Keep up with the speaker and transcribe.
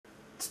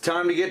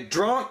time to get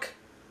drunk,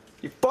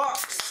 you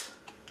fucks!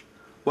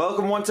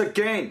 Welcome once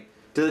again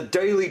to the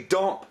Daily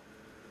Dump.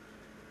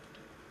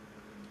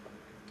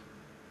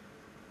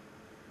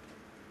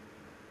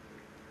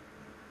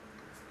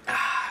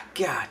 Ah,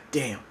 god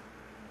damn.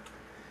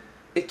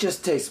 It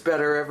just tastes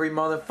better every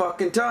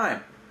motherfucking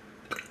time.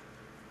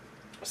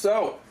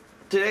 So,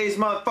 today's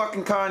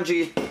motherfucking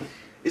kanji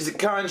is a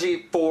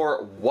kanji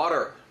for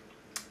water.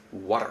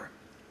 Water.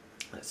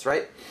 That's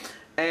right.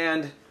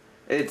 And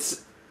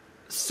it's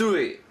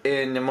sui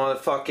in the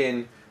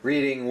motherfucking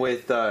reading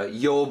with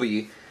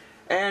Yobi.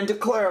 And to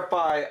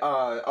clarify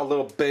a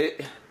little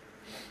bit,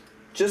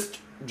 just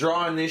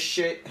drawing this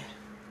shit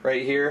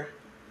right here.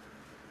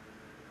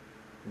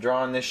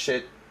 Drawing this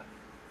shit.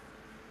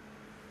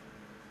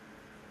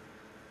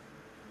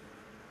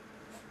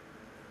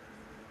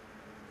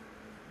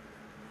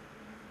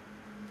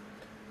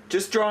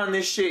 Just drawing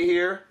this shit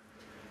here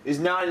is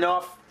not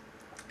enough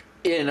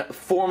in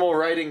formal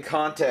writing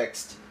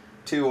context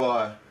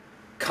to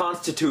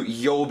constitute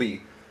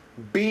Yobi.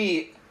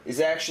 B is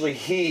actually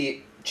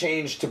he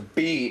changed to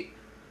B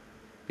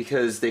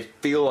because they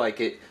feel like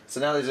it.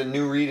 So now there's a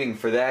new reading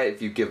for that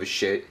if you give a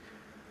shit.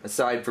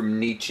 Aside from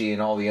Nietzsche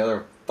and all the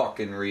other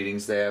fucking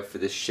readings they have for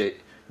this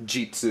shit.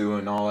 Jitsu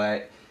and all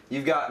that.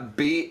 You've got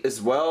B as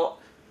well.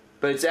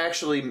 But it's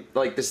actually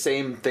like the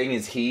same thing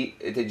as he.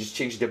 They just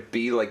changed it to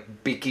B,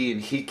 like Biki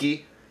and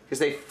Hiki. Because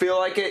they feel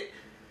like it.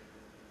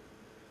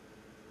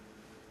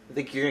 I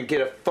think you're gonna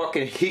get a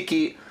fucking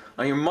Hiki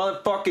on your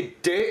motherfucking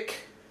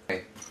dick.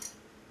 Okay.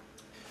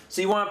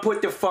 So you want to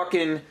put the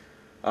fucking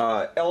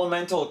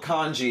elemental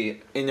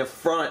kanji in the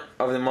front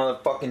of the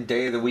motherfucking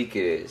day of the week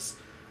it is.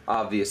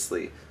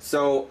 Obviously.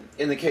 So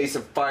in the case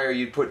of fire,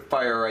 you'd put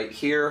fire right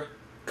here.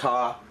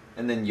 Ka.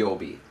 And then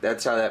Yobi.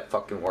 That's how that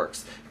fucking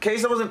works. In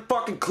case I wasn't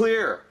fucking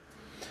clear.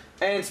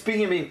 And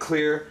speaking of being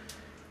clear,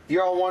 if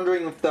you're all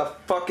wondering if the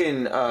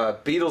fucking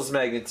Beatles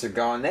magnets are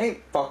gone, they ain't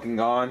fucking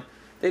gone.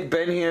 They've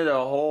been here the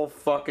whole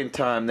fucking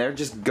time. They're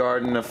just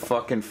guarding the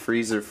fucking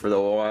freezer for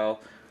a while.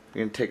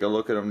 You're gonna take a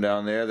look at them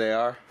down there. They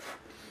are.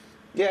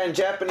 Yeah, in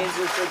Japanese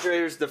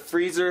refrigerators, the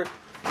freezer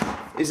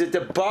is at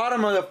the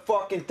bottom of the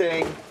fucking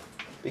thing.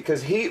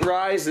 Because heat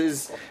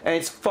rises and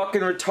it's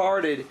fucking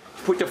retarded to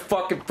put the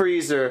fucking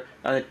freezer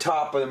on the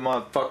top of the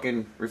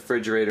motherfucking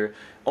refrigerator.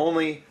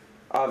 Only,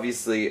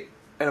 obviously,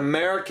 an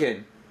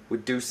American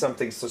would do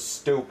something so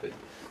stupid.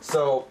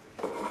 So,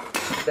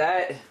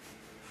 that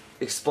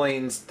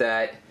explains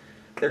that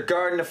they're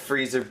guarding the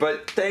freezer.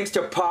 But thanks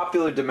to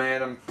popular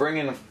demand, I'm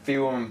bringing a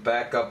few of them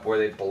back up where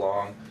they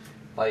belong.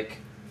 Like,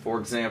 for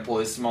example,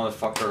 this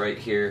motherfucker right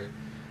here.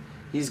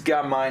 He's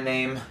got my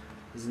name.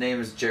 His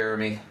name is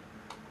Jeremy.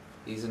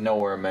 He's a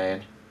nowhere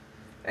man.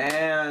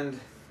 And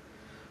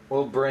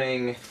we'll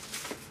bring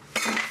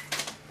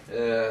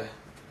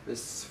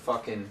this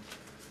fucking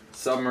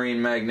submarine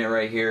magnet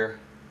right here.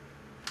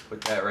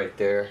 Put that right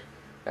there.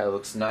 That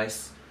looks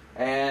nice.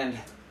 And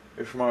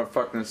this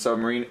motherfucking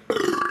submarine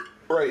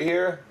right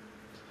here.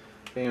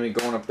 Maybe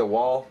going up the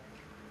wall.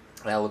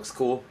 That looks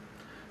cool.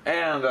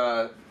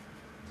 And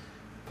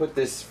put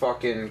this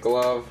fucking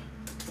glove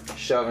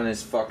shoving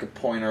his fucking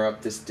pointer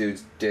up this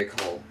dude's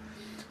dick hole.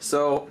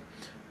 So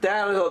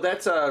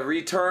that's a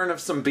return of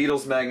some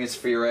Beatles magnets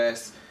for your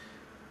ass.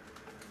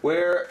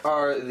 Where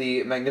are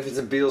the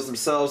magnificent Beatles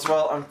themselves?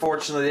 Well,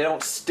 unfortunately, they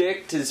don't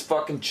stick to this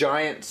fucking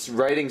giant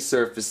writing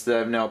surface that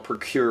I've now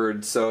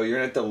procured, so you're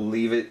gonna have to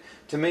leave it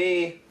to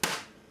me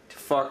to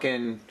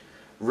fucking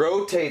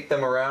rotate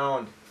them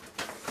around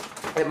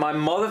at my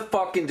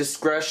motherfucking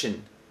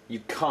discretion, you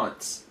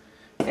cunts.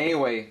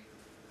 Anyway,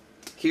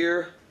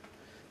 here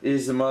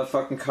is the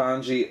motherfucking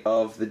kanji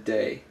of the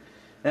day.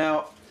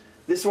 Now,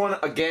 this one,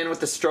 again, with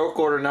the stroke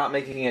order not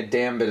making a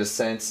damn bit of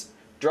sense.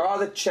 Draw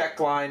the check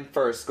line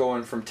first,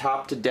 going from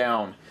top to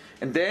down.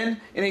 And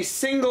then, in a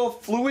single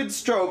fluid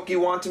stroke, you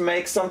want to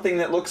make something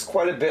that looks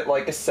quite a bit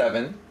like a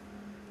 7.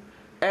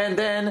 And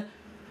then,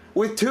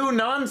 with two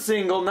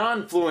non-single,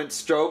 non-fluent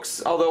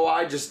strokes, although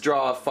I just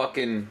draw a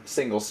fucking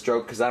single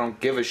stroke because I don't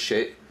give a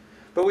shit.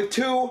 But with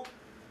two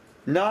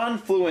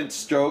non-fluent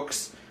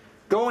strokes,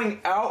 going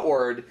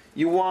outward,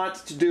 you want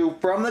to do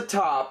from the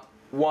top,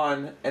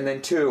 1 and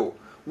then 2.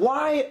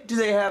 Why do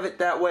they have it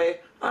that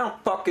way? I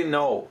don't fucking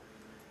know.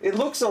 It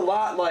looks a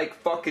lot like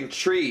fucking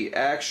tree,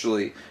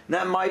 actually. And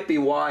that might be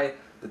why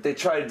that they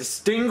try to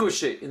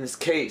distinguish it in this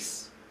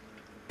case.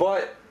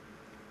 But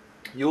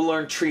you'll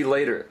learn tree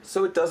later,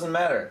 so it doesn't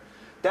matter.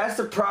 That's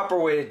the proper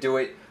way to do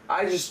it.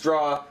 I just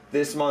draw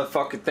this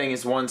motherfucking thing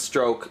as one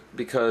stroke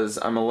because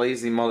I'm a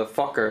lazy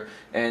motherfucker,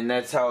 and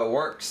that's how it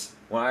works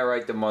when I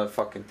write the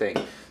motherfucking thing.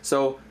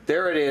 So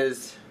there it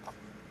is.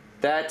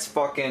 That's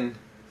fucking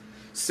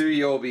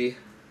Tsuyobi.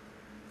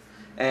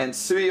 And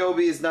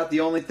Tsuyobi is not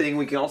the only thing.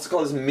 We can also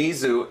call this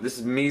Mizu. This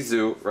is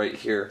Mizu right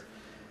here.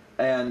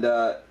 And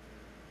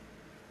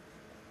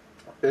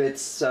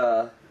it's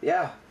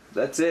yeah,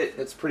 that's it.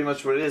 That's pretty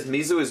much what it is.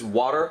 Mizu is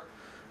water.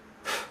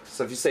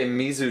 So if you say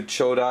Mizu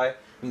Chodai, it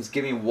means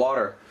give me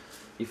water.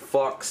 You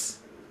fucks.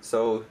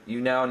 So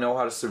you now know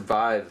how to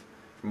survive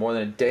for more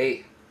than a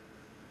day.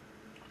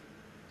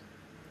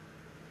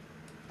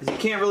 'Cause you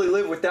can't really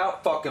live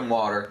without fucking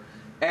water.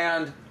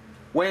 And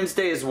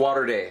Wednesday is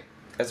water day.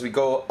 As we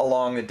go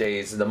along the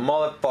days of the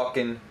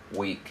motherfucking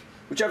week.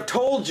 Which I've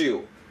told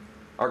you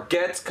are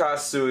Getz,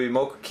 Kasui,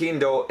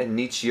 Mokukindo, and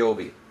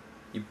Nichiobi.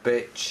 You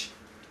bitch.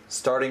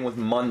 Starting with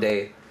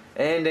Monday,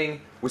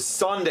 ending with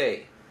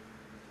Sunday.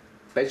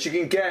 Bet you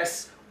can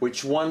guess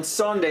which one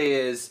Sunday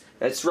is.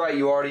 That's right,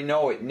 you already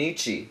know it.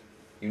 Nietzsche.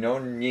 You know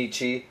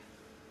Nietzsche.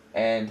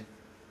 And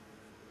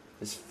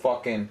this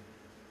fucking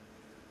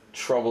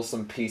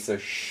troublesome piece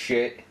of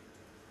shit.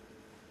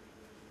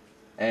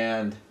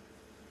 And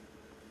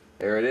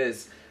there it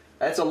is.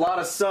 That's a lot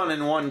of sun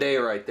in one day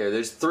right there.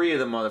 There's 3 of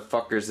the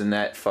motherfuckers in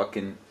that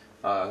fucking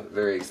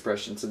very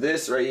expression. So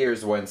this right here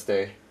is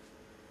Wednesday.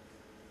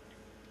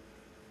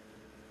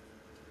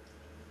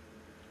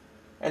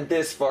 And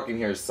this fucking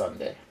here is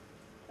Sunday.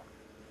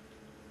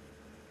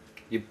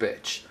 You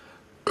bitch.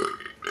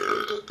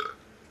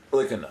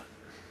 Look at that.